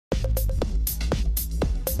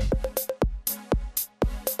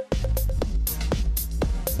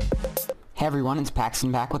Hey everyone, it's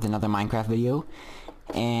Paxton back with another Minecraft video,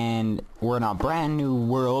 and we're in a brand new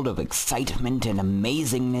world of excitement and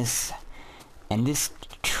amazingness, and this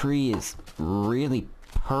tree is really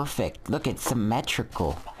perfect. Look, it's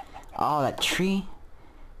symmetrical. Oh, that tree.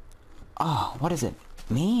 Oh, what does it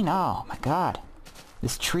mean? Oh my god.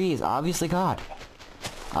 This tree is obviously God.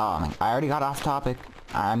 Oh man, I already got off topic.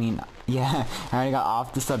 Yeah, I already got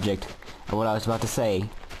off the subject of what I was about to say.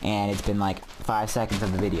 And it's been like 5 seconds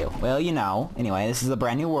of the video. Well, you know. Anyway, this is a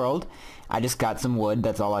brand new world. I just got some wood.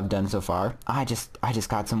 That's all I've done so far. I just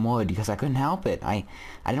got some wood because I couldn't help it. I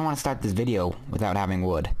didn't want to start this video without having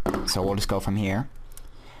wood. So we'll just go from here.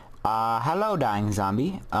 Hello, dying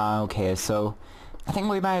zombie. Okay, so I think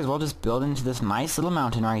we might as well just build into this nice little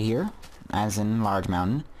mountain right here, as in large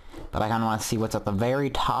mountain. But I kind of want to see what's at the very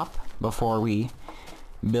top before we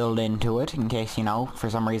build into it, in case, you know, for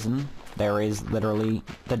some reason there is literally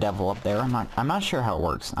the devil up there. I'm not sure how it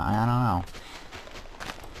works. I don't know.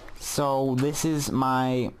 So this is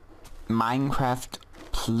my Minecraft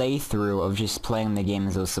playthrough of just playing the game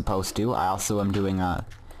as I was supposed to. I also am doing a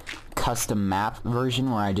custom map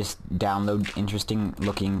version where I just download interesting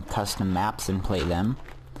looking custom maps and play them,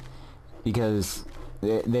 because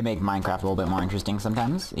they make Minecraft a little bit more interesting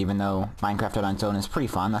sometimes, even though Minecraft on its own is pretty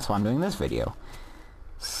fun. That's why I'm doing this video.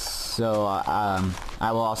 So,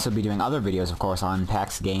 I will also be doing other videos, of course, on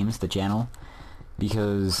Pax Games, the channel,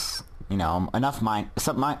 because, you know,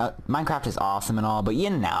 Minecraft is awesome and all, but you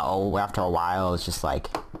know, after a while, it's just like,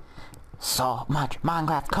 so much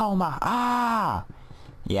Minecraft coma, ah!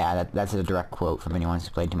 Yeah, that's a direct quote from anyone who's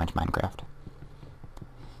played too much Minecraft.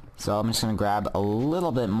 So I'm just gonna grab a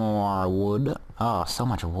little bit more wood. Oh, so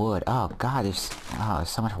much wood. Oh god, there's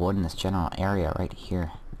so much wood in this general area right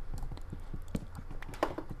here.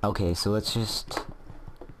 Okay, so let's just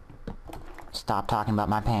stop talking about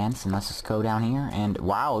my pants and let's just go down here. And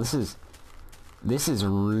wow, this is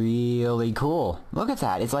really cool. Look at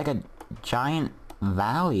that. It's like a giant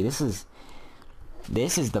valley. This is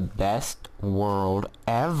the best world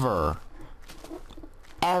ever.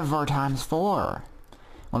 Ever times 4.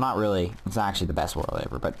 Well, not really. It's not actually the best world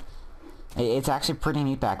ever, but it's actually pretty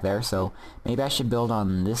neat back there. So maybe I should build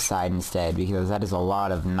on this side instead, because that is a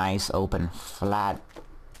lot of nice open flat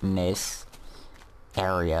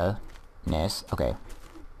area-ness. Okay.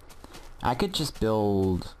 I could just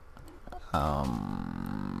build, where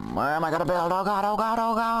am I gonna build? Oh god, oh god,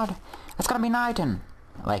 oh god! It's gonna be night in,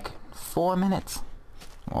 like, 4 minutes.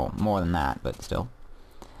 Well, more than that, but still.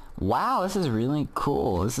 Wow, this is really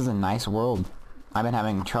cool. This is a nice world. I've been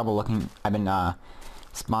having trouble looking, I've been,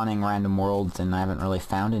 spawning random worlds, and I haven't really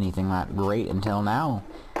found anything that great until now.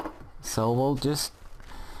 So we'll just,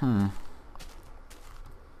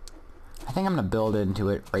 I think I'm gonna build into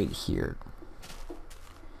it right here.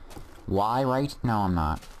 Why right? No, I'm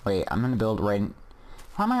not. Wait, I'm gonna build right...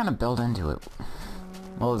 Why am I gonna build into it?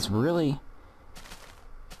 Well, it's really...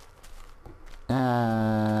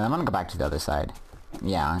 I'm gonna go back to the other side.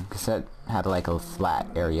 Yeah, because that had like a flat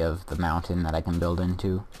area of the mountain that I can build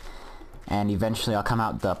into. And eventually I'll come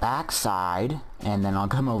out the back side, and then I'll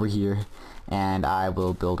come over here, and I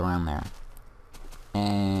will build around there.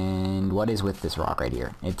 And what is with this rock right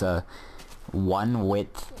here? It's a 1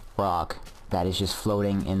 width rock that is just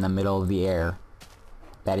floating in the middle of the air.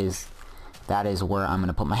 That is where I'm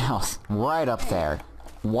gonna put my house. Right up there.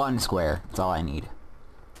 1 square. That's all I need.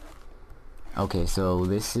 Okay, so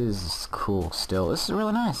this is cool still. This is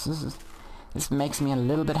really nice. This makes me a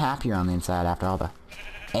little bit happier on the inside after all the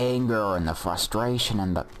anger and the frustration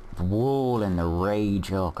and the wool and the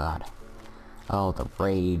rage. Oh god. Oh, the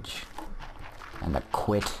rage. And the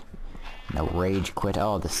quit. And the rage quit.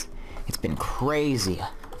 Oh, it's been crazy.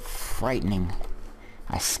 Frightening.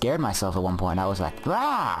 I scared myself at one point. I was like,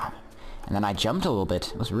 ah! And then I jumped a little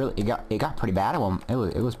bit. It was really, it got pretty bad at one, it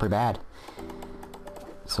was pretty bad.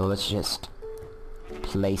 So let's just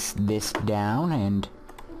place this down and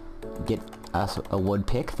get us a wood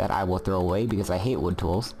pick that I will throw away because I hate wood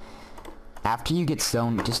tools. After you get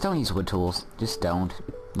stone, just don't use wood tools. Just don't.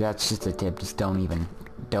 That's just a tip. Just don't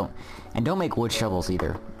make wood shovels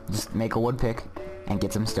either. Just make a wood pick and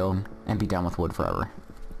get some stone and be done with wood forever.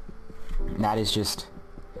 That is just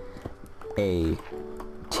a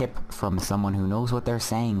tip from someone who knows what they're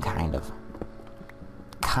saying, kind of.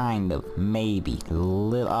 Maybe.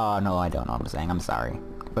 Oh, no, I don't know what I'm saying. I'm sorry.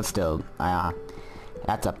 But still,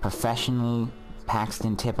 that's a professional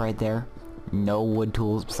Paxton tip right there. No wood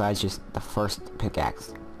tools besides just the first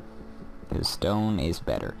pickaxe. Because stone is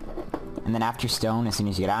better. And then after stone, as soon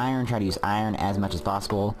as you get iron, try to use iron as much as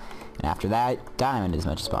possible. And after that, diamond as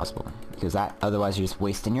much as possible. Because otherwise you're just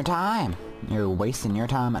wasting your time. You're wasting your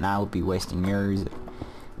time, and I will be wasting yours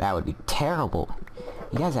That would be terrible.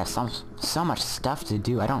 You guys have so much stuff to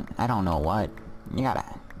do. I don't know what. You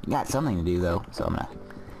got something to do though. So I'm gonna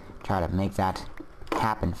try to make that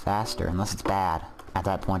happen faster, unless it's bad. At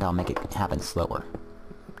that point, I'll make it happen slower.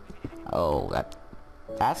 Oh,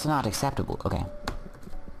 that's not acceptable. Okay.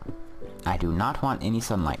 I do not want any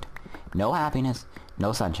sunlight. No happiness,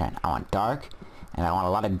 no sunshine. I want dark, and I want a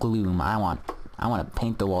lot of gloom. I want to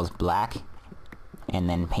paint the walls black, and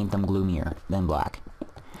then paint them gloomier than black.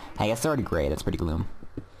 I guess they're already gray. That's pretty gloom.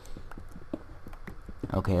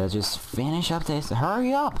 Okay, let's just finish up this.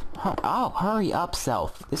 Hurry up! Hurry up,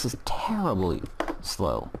 self. This is terribly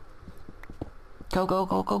slow. Go, go,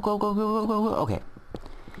 go, go, go, go, go, go, go, go. Okay.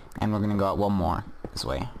 And we're gonna go out one more this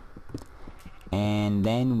way. And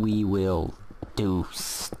then we will do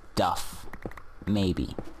stuff.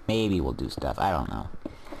 Maybe. Maybe we'll do stuff. I don't know.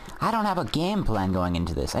 I don't have a game plan going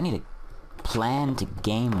into this. I need a plan to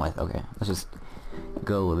game with. Okay, let's just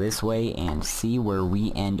go this way and see where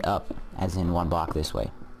we end up. As in one block this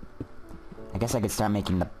way. I guess I could start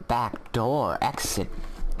making the back door exit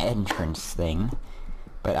entrance thing.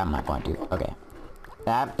 But I'm not going to. Okay.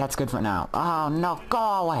 That's good for now. Oh no, go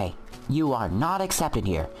away! You are not accepted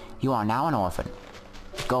here. You are now an orphan.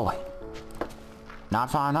 Go away.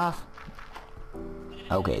 Not far enough?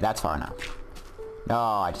 Okay, that's far enough.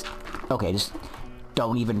 Oh, okay, just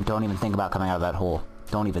don't even think about coming out of that hole.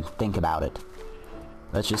 Don't even think about it.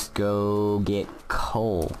 Let's just go get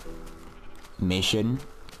coal. Mission,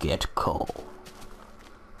 get coal.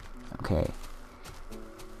 Okay.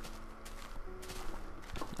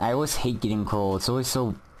 I always hate getting coal. It's always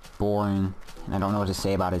so boring. And I don't know what to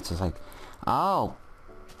say about it. It's just like, oh,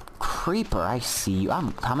 creeper, I see you.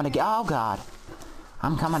 I'm coming to get, oh god.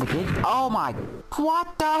 I'm coming to get, oh my,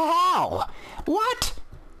 what the hell? What?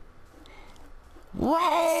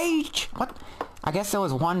 Rage! What? I guess there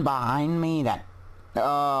was one behind me that,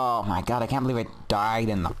 oh my god, I can't believe I died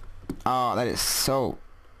in the, oh, that is so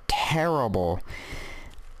terrible.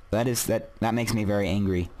 That makes me very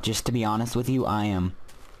angry. Just to be honest with you, I am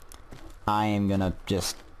gonna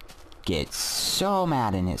just get so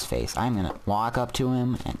mad in his face. I'm gonna walk up to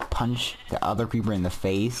him and punch the other creeper in the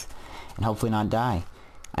face and hopefully not die.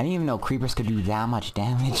 I didn't even know creepers could do that much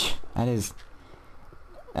damage. That is,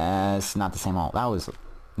 it's not the same all. That was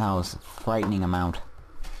a frightening amount.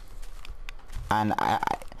 And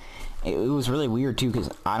it was really weird too, because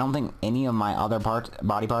I don't think any of my other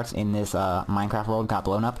body parts in this Minecraft world got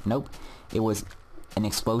blown up. Nope. It was an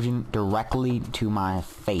explosion directly to my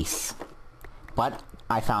face. But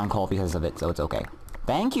I found coal because of it, so it's okay.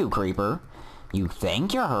 Thank you, creeper. You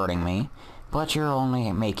think you're hurting me, but you're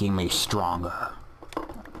only making me stronger.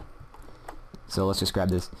 So let's just grab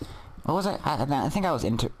this. What was I think I was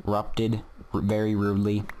interrupted very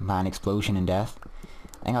rudely by an explosion and death.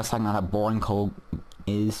 I think I was talking about how boring coal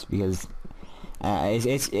is, because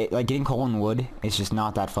it's like getting coal and wood, it's just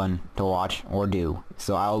not that fun to watch or do.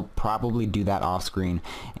 So I'll probably do that off screen,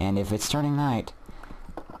 and if it's turning night,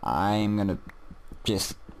 I'm gonna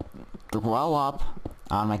just throw up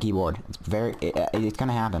on my keyboard. It's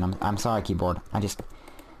gonna happen. I'm sorry, keyboard.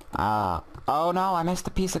 Oh no, I missed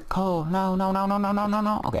a piece of coal. No.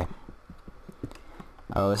 Okay.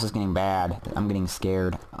 Oh, this is getting bad. I'm getting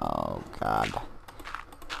scared. Oh god.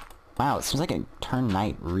 Wow, it seems like it turned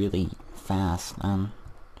night really fast.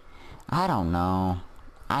 I don't know.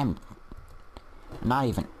 I'm not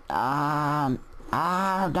even, no,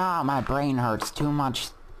 my brain hurts too much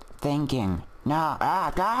thinking. No,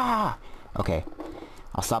 okay.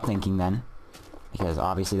 I'll stop thinking then, because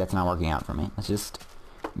obviously that's not working out for me. Let's just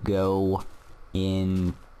go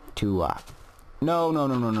into, no,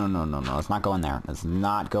 let's not go in there. Let's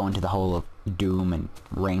not go into the hole of doom and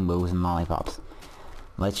rainbows and lollipops.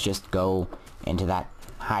 Let's just go into that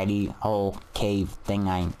hidey hole cave thing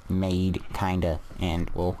I made, kinda,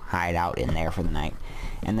 and we'll hide out in there for the night.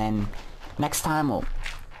 And then next time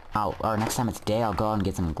next time it's day, I'll go out and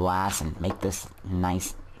get some glass and make this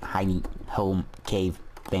nice hidey home cave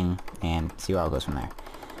thing and see where it goes from there.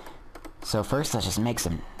 So first, let's just make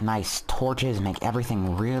some nice torches, make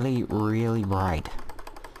everything really, really bright.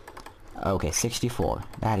 Okay, 64.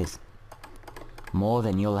 That is more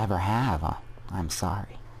than you'll ever have. I'm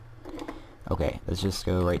sorry. Okay, let's just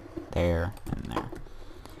go right there and there.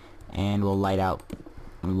 And we'll light up,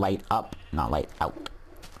 not light out.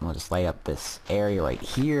 We'll just light up this area right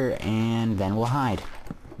here, and then we'll hide.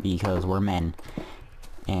 Because we're men.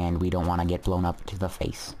 And we don't want to get blown up to the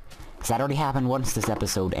face. Because that already happened once this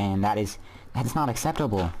episode, and that's not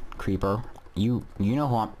acceptable, creeper. You know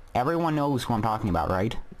who everyone knows who I'm talking about,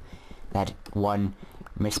 right? That one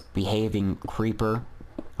misbehaving creeper.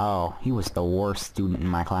 Oh, he was the worst student in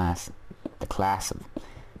my class. The class of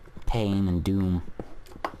pain and doom.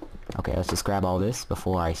 Okay, let's just grab all this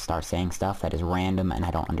before I start saying stuff that is random and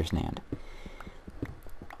I don't understand.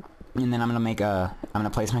 And then I'm gonna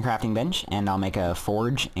place my crafting bench, and I'll make a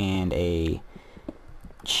forge and a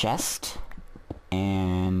chest,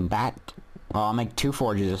 and well, I'll make 2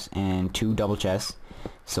 forges and 2 double chests,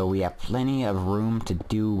 so we have plenty of room to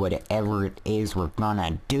do whatever it is we're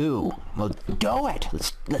gonna do. We'll do it.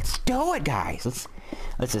 Let's do it, guys.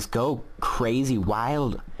 Let's just go crazy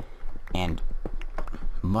wild and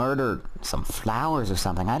murder some flowers or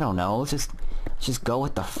something. I don't know. Let's just go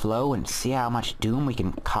with the flow and see how much doom we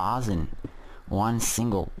can cause in 1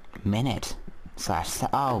 single minute.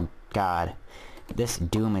 Oh god, this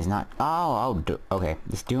doom is not. Okay.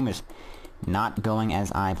 This doom is not going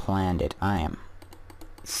as I planned it. I am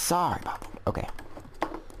sorry about that. Okay.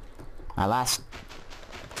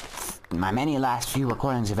 My many last few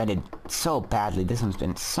recordings have ended so badly. This one's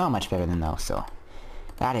been so much better than those. So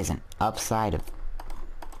that is an upside of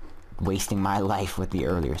wasting my life with the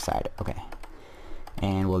earlier side. Okay.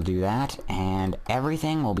 And we'll do that, and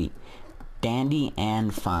everything will be dandy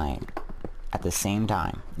and fine at the same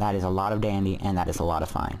time. That is a lot of dandy, and that is a lot of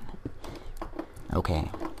fine. Okay.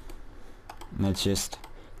 Let's just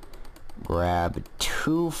grab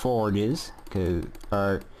 2 forges,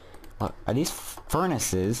 are these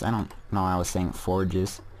furnaces? I don't know why I was saying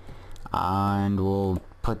forges. And we'll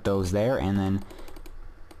put those there, and then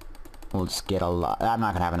we'll just get a lot. I'm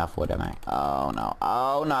not gonna have enough wood, am I? Oh no.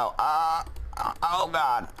 Oh no. Oh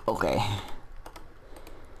god. Okay.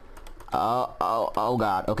 Oh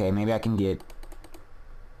god. Okay, maybe I can get...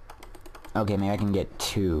 Okay, maybe I can get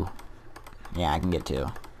 2. Yeah, I can get 2.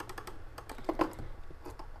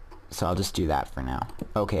 So I'll just do that for now.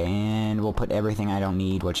 Okay, and we'll put everything I don't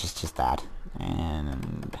need, which is just that.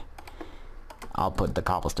 And I'll put the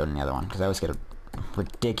cobblestone in the other one, because I always get a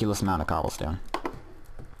ridiculous amount of cobblestone.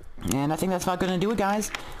 And I think that's about gonna do it,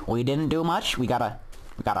 guys. We didn't do much. We got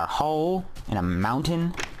our hole in a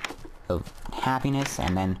mountain of happiness,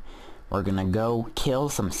 and then we're gonna go kill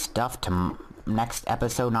some stuff next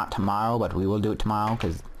episode. Not tomorrow, but we will do it tomorrow,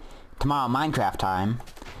 because tomorrow Minecraft time,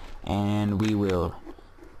 and we will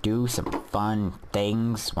do some fun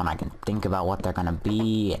things when I can think about what they're gonna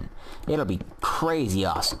be, and it'll be crazy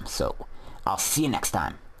awesome. So I'll see you next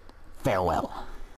time. Farewell.